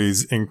and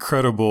Mary's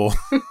incredible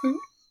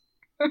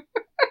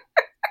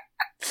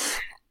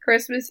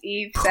Christmas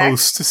Eve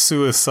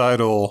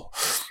post-suicidal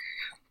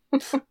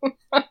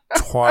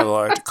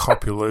twilight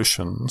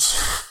copulations?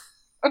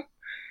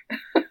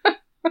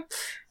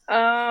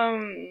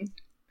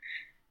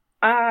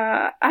 I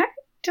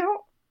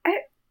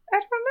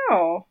don't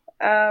know.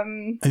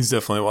 He's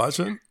definitely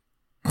watching.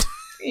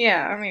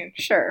 Yeah, I mean,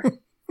 sure.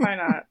 Why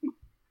not?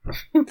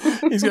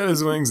 He's got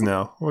his wings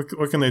now.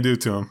 What can they do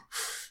to him?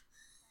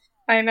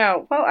 I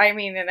know. Well, I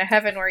mean, in a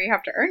heaven where you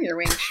have to earn your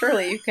wings,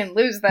 surely you can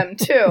lose them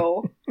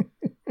too.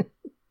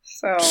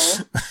 So.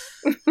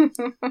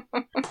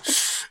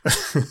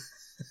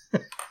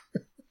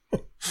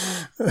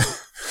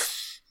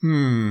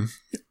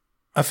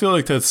 I feel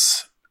like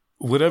that's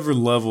whatever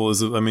level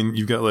is. I mean,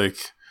 you've got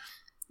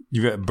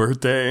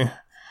birthday,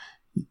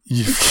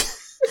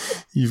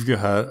 you've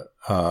got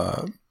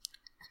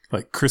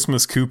like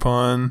Christmas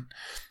coupon.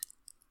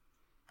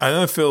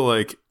 I feel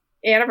like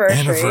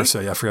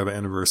anniversary. I forgot about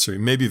anniversary.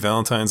 Maybe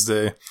Valentine's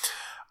Day.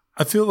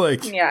 I feel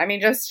like I mean,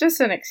 just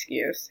an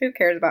excuse. Who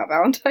cares about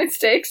Valentine's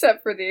Day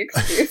except for the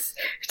excuse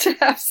to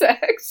have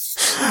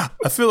sex?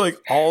 I feel like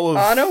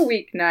on a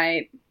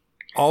weeknight,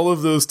 all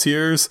of those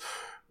tiers,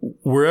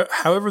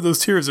 however those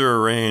tiers are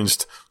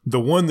arranged, the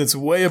one that's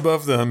way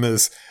above them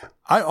is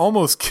I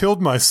almost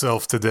killed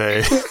myself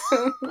today.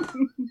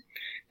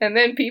 And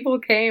then people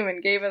came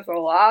and gave us a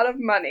lot of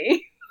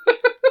money.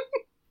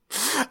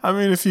 I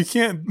mean, if you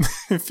can't,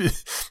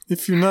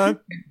 if you're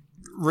not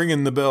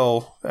ringing the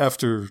bell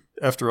after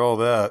all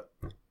that,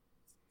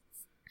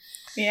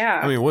 yeah.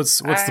 I mean, what's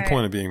the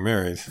point of being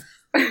married?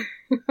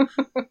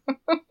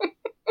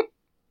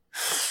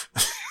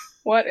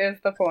 What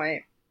is the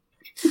point?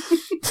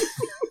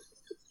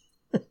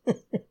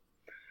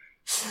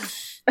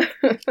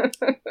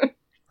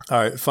 All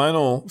right,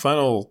 final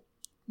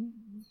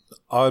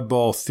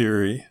oddball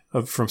theory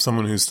from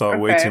someone who's thought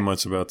way too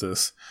much about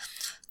this.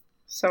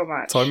 So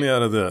much. Talk me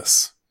out of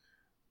this.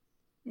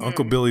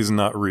 Uncle Billy's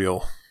not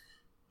real.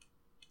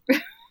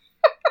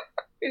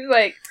 He's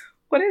like,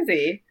 what is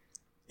he?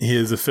 He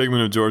is a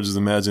figment of George's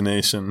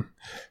imagination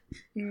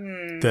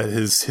that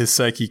his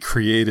psyche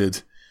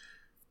created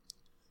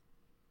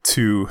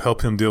to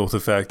help him deal with the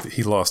fact that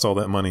he lost all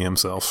that money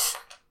himself.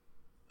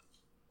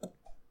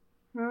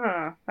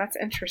 Oh, that's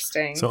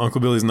interesting. So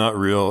Uncle Billy's not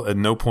real. At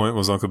no point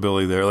was Uncle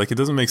Billy there. Like, it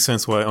doesn't make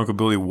sense why Uncle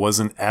Billy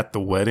wasn't at the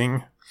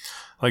wedding.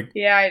 Like,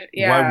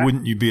 why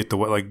wouldn't you be at the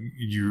wedding? Like,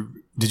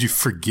 did you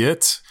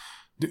forget?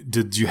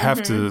 Did you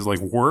have to like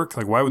work?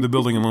 Like, why would the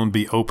building alone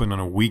be open on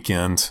a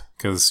weekend?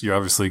 Because you're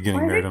obviously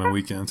getting married on a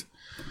weekend.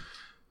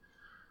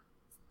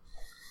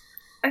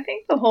 I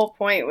think the whole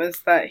point was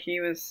that he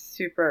was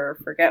super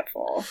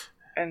forgetful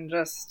and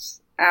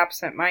just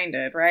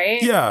absent-minded,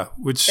 right? Yeah,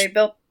 which they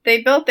built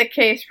the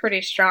case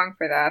pretty strong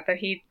for that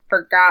he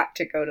forgot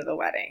to go to the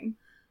wedding,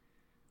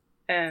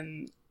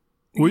 and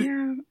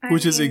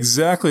which is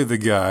exactly the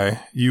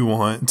guy you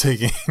want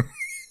taking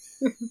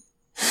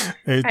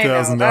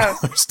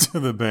 $8,000 to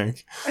the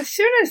bank. As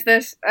soon as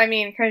this, I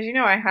mean, because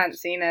I hadn't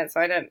seen it,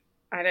 so I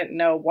didn't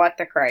know what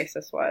the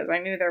crisis was. I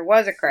knew there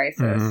was a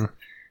crisis. Mm-hmm.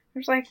 I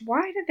was like,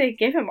 why did they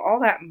give him all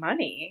that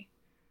money?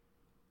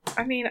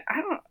 I mean,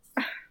 I'd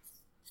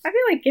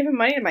be like giving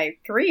money to my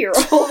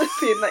 3-year-old and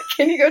being like,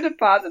 can you go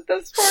deposit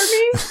this for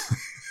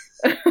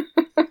me?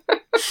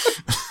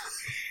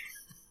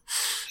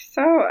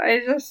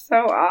 It's just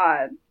so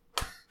odd.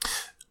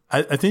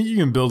 I think you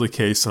can build a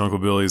case that Uncle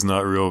Billy is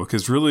not real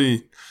because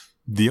really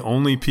the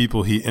only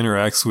people he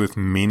interacts with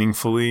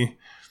meaningfully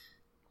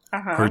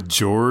are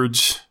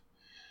George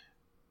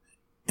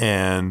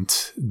and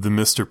the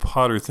Mr.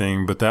 Potter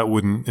thing, but that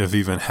wouldn't have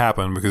even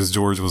happened because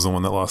George was the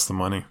one that lost the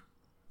money.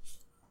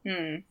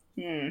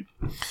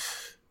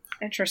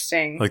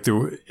 Interesting. Like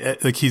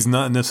he's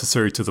not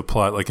necessary to the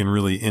plot, like in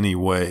really any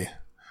way.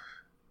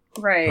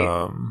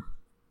 Right.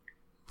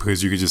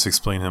 Because you could just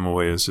explain him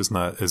away as just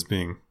not as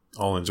being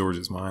all in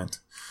George's mind.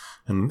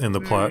 And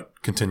the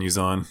plot continues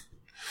on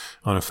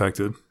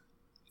unaffected.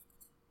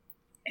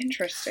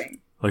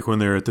 Interesting. Like when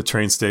they're at the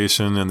train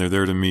station and they're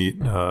there to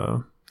meet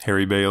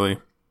Harry Bailey.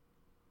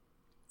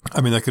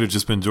 I mean, that could have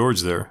just been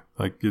George there.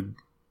 Like,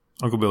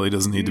 Uncle Billy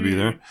doesn't need to be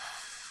there.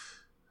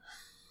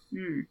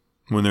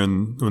 When they're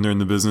in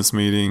the business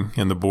meeting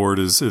and the board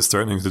is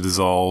threatening to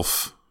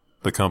dissolve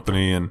the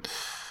company, and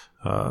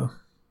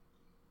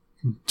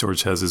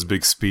George has his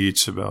big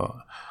speech about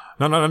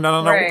no,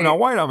 right. no,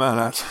 wait a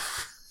minute.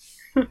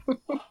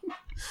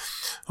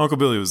 Uncle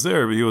Billy was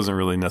there, but he wasn't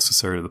really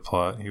necessary to the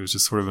plot. He was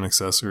just sort of an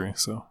accessory.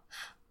 So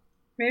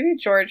maybe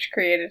George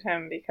created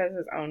him because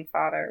his own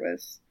father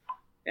was,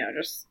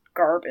 just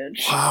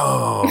garbage.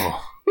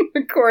 Wow.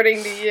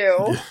 According to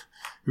you.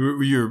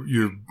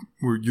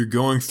 You're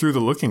going through the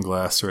looking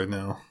glass right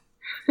now.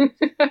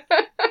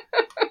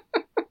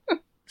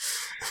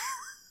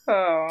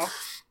 Oh.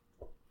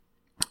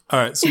 All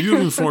right, so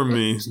you've informed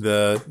me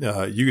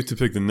that you get to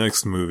pick the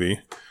next movie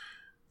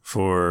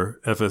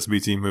for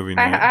FSBT Movie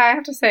Night. I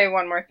have to say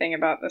one more thing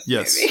about this movie.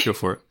 Yes, go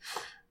for it.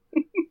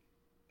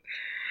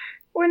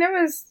 When it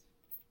was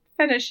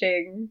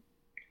finishing,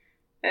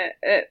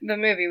 the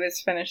movie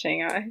was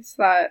finishing, I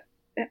thought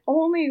the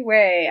only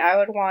way I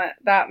would want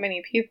that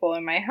many people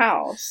in my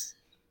house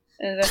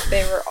is if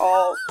they were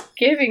all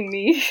giving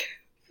me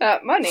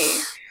that money.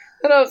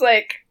 And I was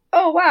like,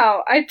 oh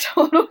wow, I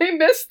totally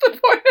missed the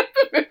point of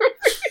the movie.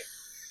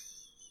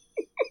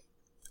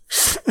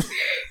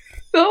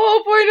 The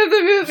whole point of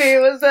the movie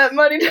was that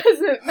money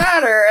doesn't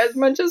matter as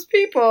much as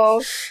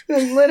people.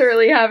 And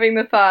literally having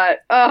the thought,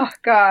 oh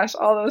gosh,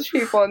 all those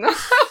people in the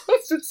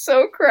house, it's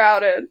so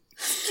crowded.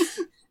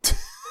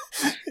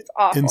 It's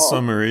awful. In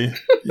summary,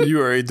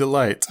 you are a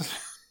delight.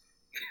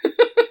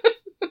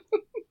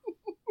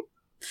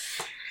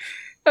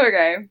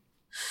 Okay.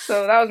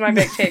 So that was my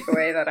big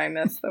takeaway, that I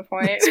missed the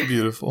point. It's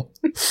beautiful.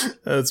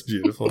 That's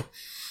beautiful.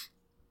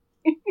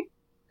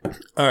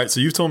 All right, so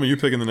you've told me you're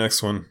picking the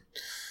next one.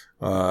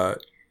 Are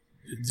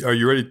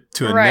you ready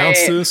to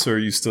announce this, or are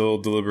you still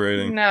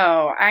deliberating?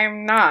 No,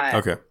 I'm not.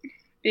 Okay.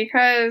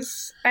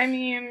 Because,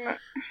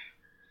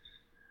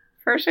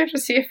 first we have to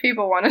see if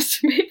people want us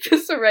to make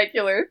this a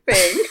regular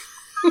thing.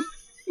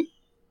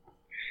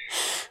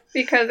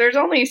 Because there's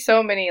only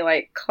so many,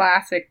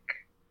 classic...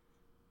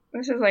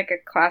 This is a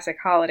classic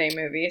holiday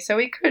movie, so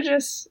we could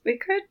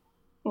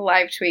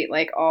live tweet,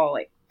 all,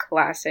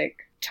 classic,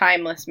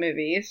 timeless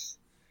movies.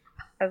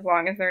 As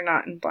long as they're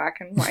not in black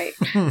and white.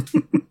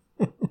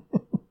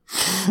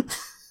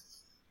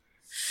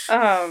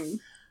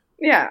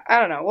 Yeah, I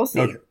don't know. We'll see.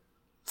 Okay.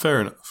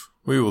 Fair enough.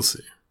 We will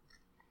see.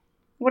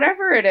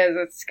 Whatever it is,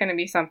 it's going to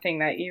be something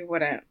that you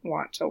wouldn't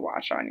want to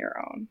watch on your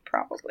own,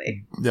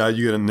 probably. Yeah,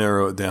 you got to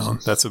narrow it down.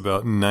 That's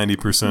about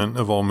 90%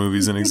 of all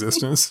movies in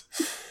existence.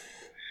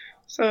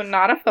 So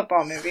not a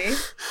football movie.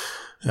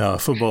 Yeah,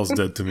 football's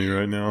dead to me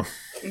right now.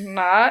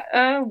 Not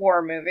a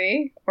war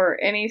movie or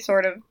any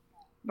sort of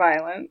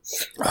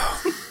violence.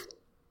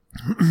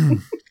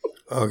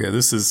 Okay,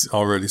 this is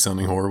already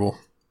sounding horrible.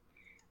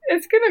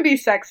 It's gonna be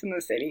Sex in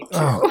the City too.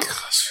 Oh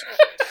gosh.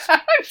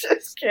 I'm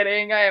just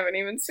kidding. I haven't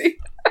even seen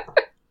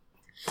that.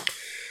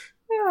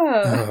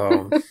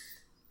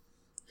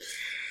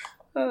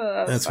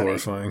 That's funny.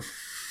 Horrifying.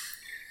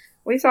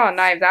 We saw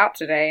Knives Out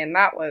today, and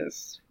that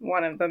was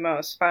one of the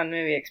most fun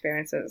movie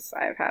experiences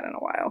I've had in a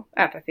while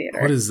at the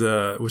theater. What is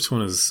which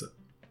one is...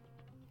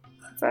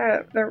 It's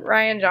the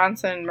Rian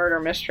Johnson murder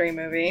mystery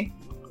movie.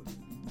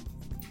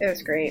 It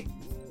was great.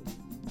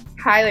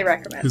 Highly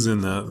recommend. Who's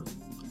in that?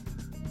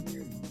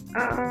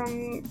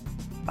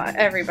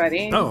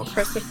 Everybody. Oh.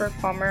 Christopher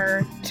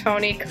Plummer,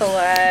 Toni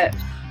Collette,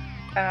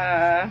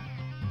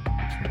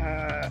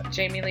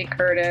 Jamie Lee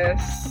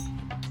Curtis,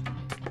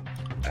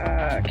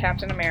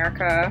 Captain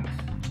America.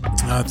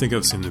 I think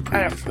I've seen the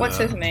preview for what's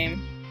that. his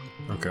name?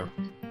 Okay.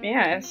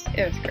 Yeah,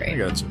 it was great. I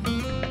gotcha.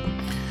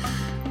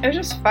 It was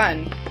just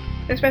fun.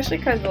 Especially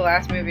because the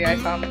last movie I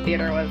saw in the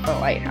theater was The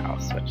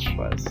Lighthouse, which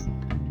was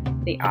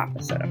the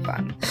opposite of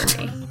fun for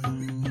me.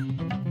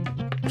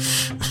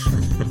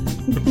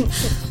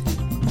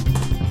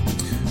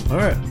 All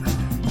right.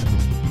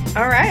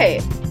 All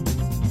right.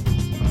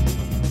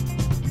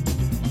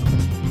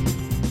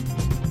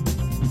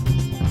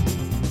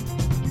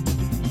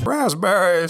 Raspberries.